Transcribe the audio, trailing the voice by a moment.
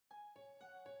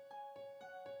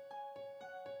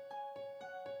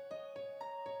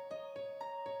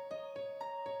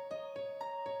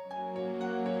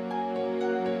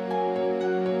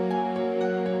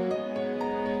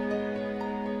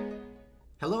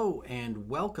Hello and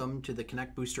welcome to the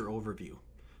ConnectBooster overview.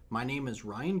 My name is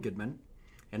Ryan Goodman,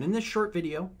 and in this short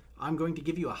video, I'm going to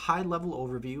give you a high-level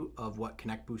overview of what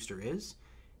ConnectBooster is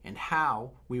and how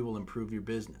we will improve your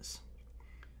business.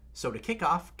 So to kick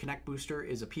off, ConnectBooster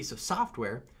is a piece of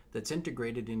software that's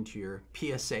integrated into your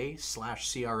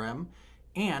PSA/CRM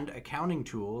and accounting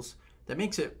tools that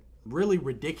makes it really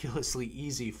ridiculously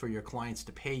easy for your clients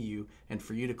to pay you and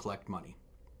for you to collect money.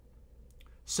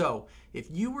 So if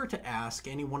you were to ask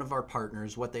any one of our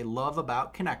partners what they love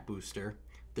about ConnectBooster,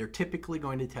 they're typically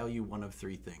going to tell you one of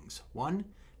three things. One,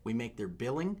 we make their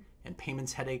billing and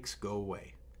payments headaches go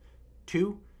away.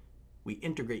 Two, we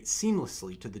integrate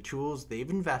seamlessly to the tools they've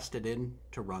invested in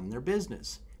to run their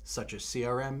business, such as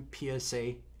CRM,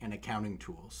 PSA, and accounting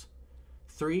tools.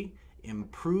 Three,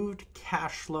 improved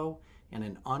cash flow and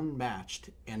an unmatched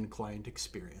end client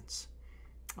experience.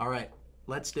 All right,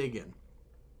 let's dig in.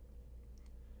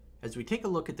 As we take a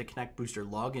look at the ConnectBooster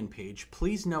login page,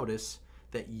 please notice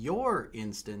that your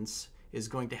instance is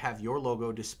going to have your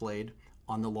logo displayed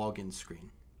on the login screen.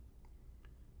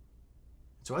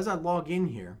 So as I log in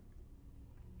here,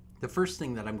 the first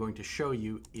thing that I'm going to show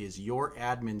you is your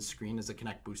admin screen as a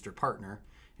ConnectBooster partner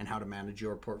and how to manage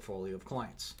your portfolio of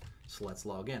clients. So let's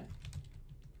log in.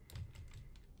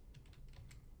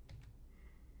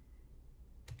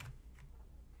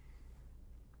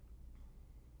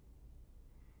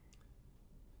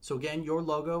 So again, your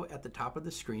logo at the top of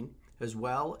the screen, as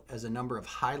well as a number of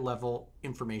high-level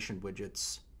information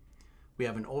widgets. We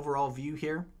have an overall view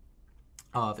here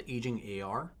of aging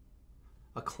AR,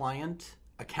 a client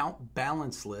account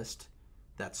balance list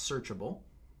that's searchable.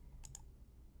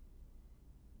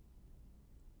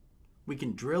 We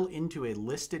can drill into a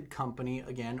listed company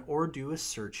again or do a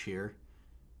search here,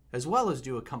 as well as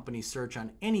do a company search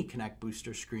on any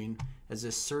ConnectBooster screen, as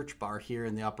this search bar here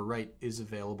in the upper right is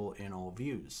available in all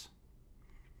views.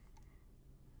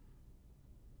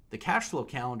 The cash flow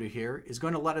calendar here is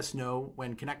going to let us know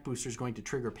when ConnectBooster is going to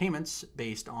trigger payments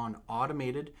based on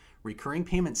automated recurring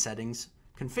payment settings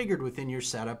configured within your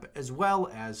setup, as well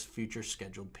as future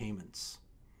scheduled payments.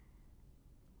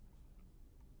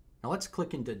 Now let's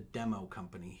click into Demo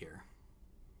Company here.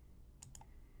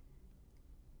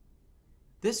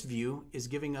 This view is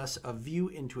giving us a view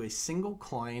into a single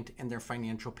client and their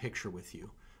financial picture with you.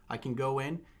 I can go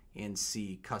in and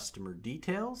see customer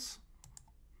details,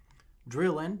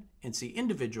 drill in and see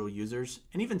individual users,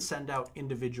 and even send out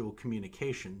individual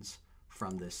communications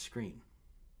from this screen.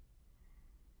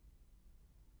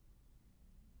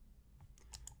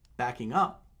 Backing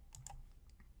up,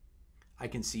 I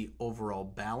can see overall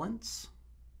balance,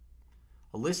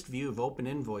 a list view of open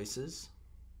invoices,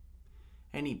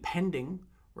 any pending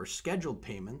or scheduled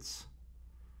payments,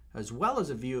 as well as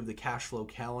a view of the cash flow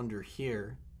calendar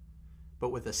here,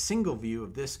 but with a single view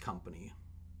of this company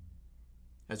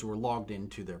as we're logged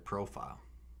into their profile.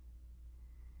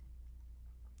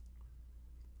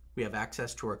 We have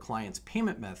access to our clients'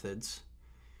 payment methods.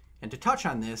 And to touch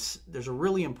on this, there's a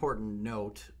really important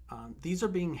note. These are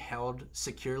being held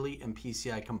securely and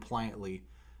PCI compliantly,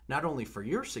 not only for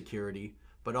your security,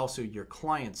 but also your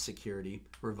client's security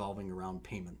revolving around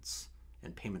payments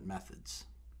and payment methods.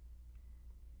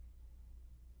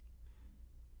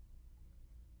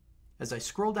 As I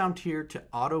scroll down here to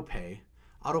autopay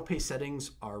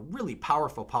settings are really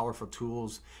powerful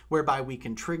tools whereby we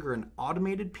can trigger an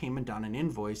automated payment on an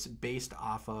invoice based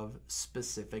off of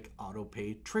specific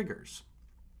autopay triggers.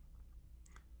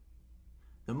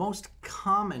 The most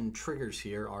common triggers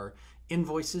here are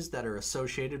invoices that are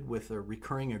associated with a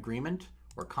recurring agreement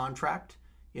or contract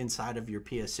inside of your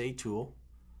PSA tool,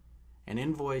 an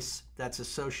invoice that's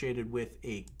associated with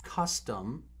a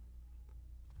custom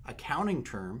accounting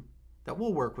term that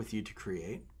we'll work with you to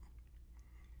create,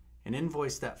 an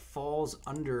invoice that falls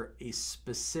under a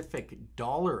specific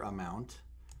dollar amount.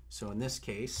 So in this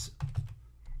case,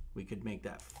 we could make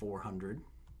that 400.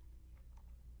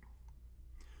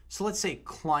 So let's say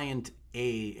client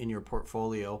A in your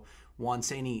portfolio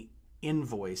wants any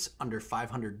invoice under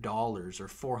 $500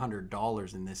 or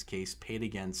 $400 in this case paid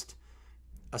against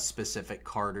a specific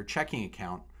card or checking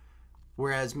account,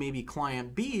 whereas maybe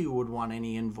client B would want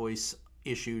any invoice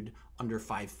issued under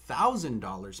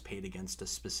 $5,000 paid against a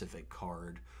specific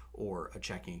card or a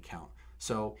checking account.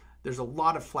 So there's a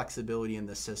lot of flexibility in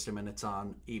this system, and it's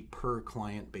on a per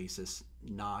client basis,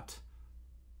 not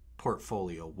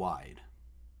portfolio wide.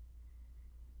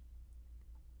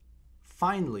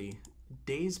 Finally,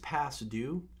 days past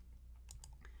due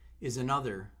is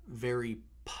another very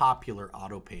popular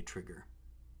autopay trigger.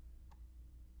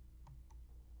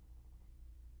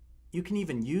 You can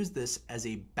even use this as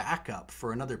a backup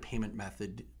for another payment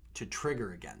method to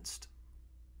trigger against.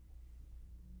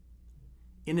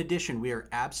 In addition, we are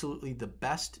absolutely the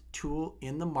best tool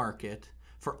in the market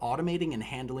for automating and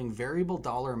handling variable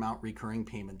dollar amount recurring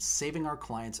payments, saving our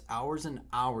clients hours and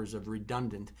hours of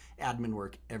redundant admin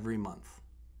work every month.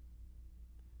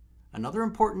 Another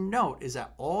important note is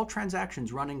that all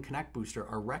transactions run in ConnectBooster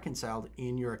are reconciled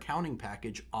in your accounting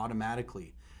package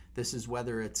automatically. This is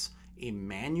whether it's a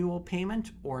manual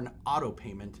payment or an auto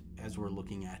payment, as we're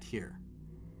looking at here.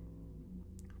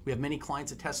 We have many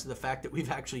clients attest to the fact that we've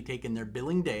actually taken their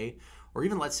billing day, or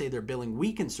even let's say their billing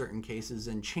week in certain cases,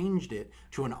 and changed it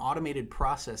to an automated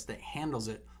process that handles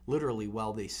it literally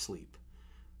while they sleep.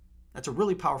 That's a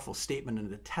really powerful statement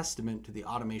and a testament to the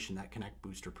automation that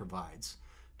ConnectBooster provides.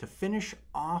 To finish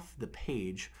off the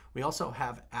page, we also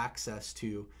have access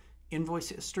to invoice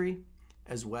history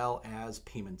as well as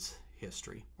payments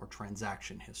history or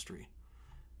transaction history.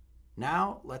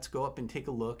 Now let's go up and take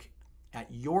a look at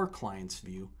your client's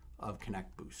view of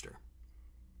ConnectBooster.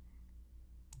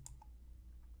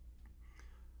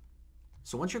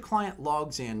 So once your client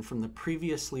logs in from the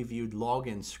previously viewed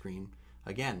login screen,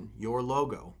 again, your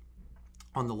logo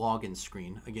on the login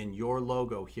screen, again, your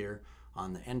logo here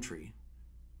on the entry,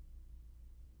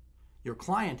 your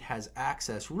client has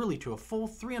access really to a full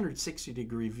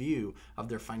 360-degree view of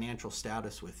their financial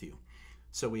status with you.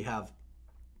 So we have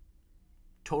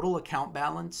total account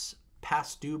balance,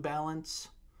 past due balance,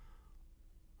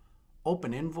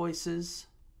 open invoices,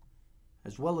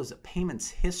 as well as a payments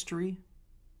history,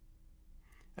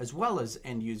 as well as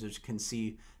end users can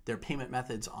see their payment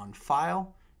methods on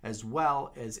file, as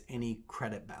well as any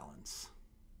credit balance.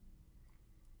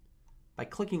 By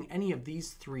clicking any of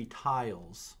these three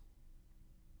tiles,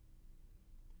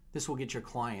 this will get your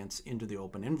clients into the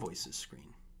Open Invoices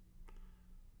screen.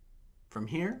 From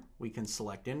here, we can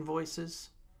select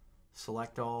invoices,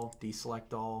 select all,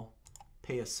 deselect all,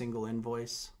 pay a single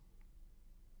invoice.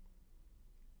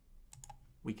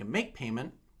 We can make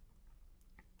payment.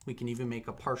 We can even make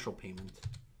a partial payment,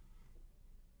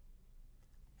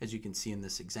 as you can see in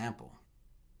this example.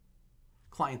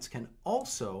 Clients can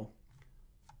also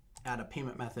add a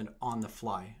payment method on the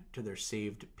fly to their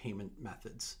saved payment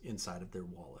methods inside of their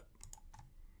wallet.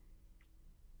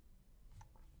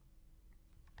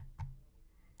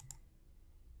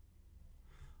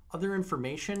 Other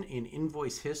information in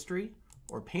invoice history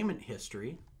or payment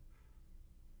history,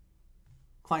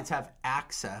 clients have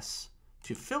access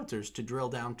to filters to drill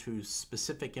down to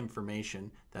specific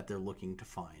information that they're looking to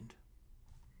find.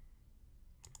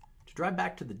 To drive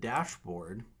back to the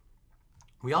dashboard,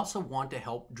 we also want to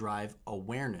help drive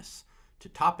awareness to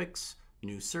topics,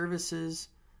 new services,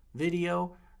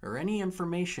 video, or any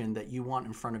information that you want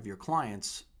in front of your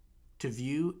clients to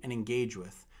view and engage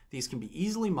with. These can be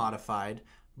easily modified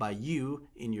by you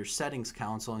in your settings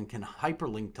console and can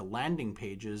hyperlink to landing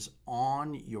pages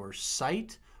on your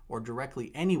site or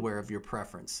directly anywhere of your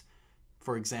preference.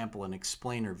 For example, an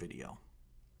explainer video.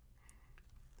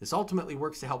 This ultimately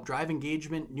works to help drive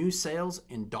engagement, new sales,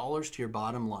 and dollars to your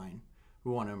bottom line.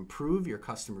 We want to improve your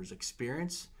customer's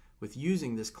experience with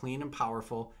using this clean and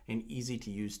powerful and easy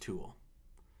to use tool.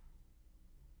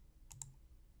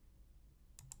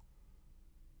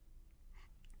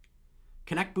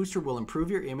 ConnectBooster will improve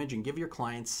your image and give your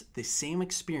clients the same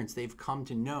experience they've come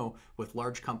to know with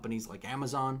large companies like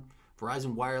Amazon,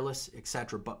 Verizon Wireless,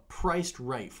 etc., but priced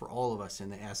right for all of us in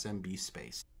the SMB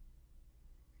space.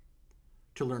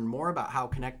 To learn more about how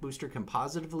ConnectBooster can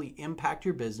positively impact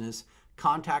your business,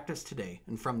 contact us today.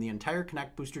 And from the entire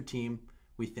ConnectBooster team,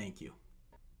 we thank you.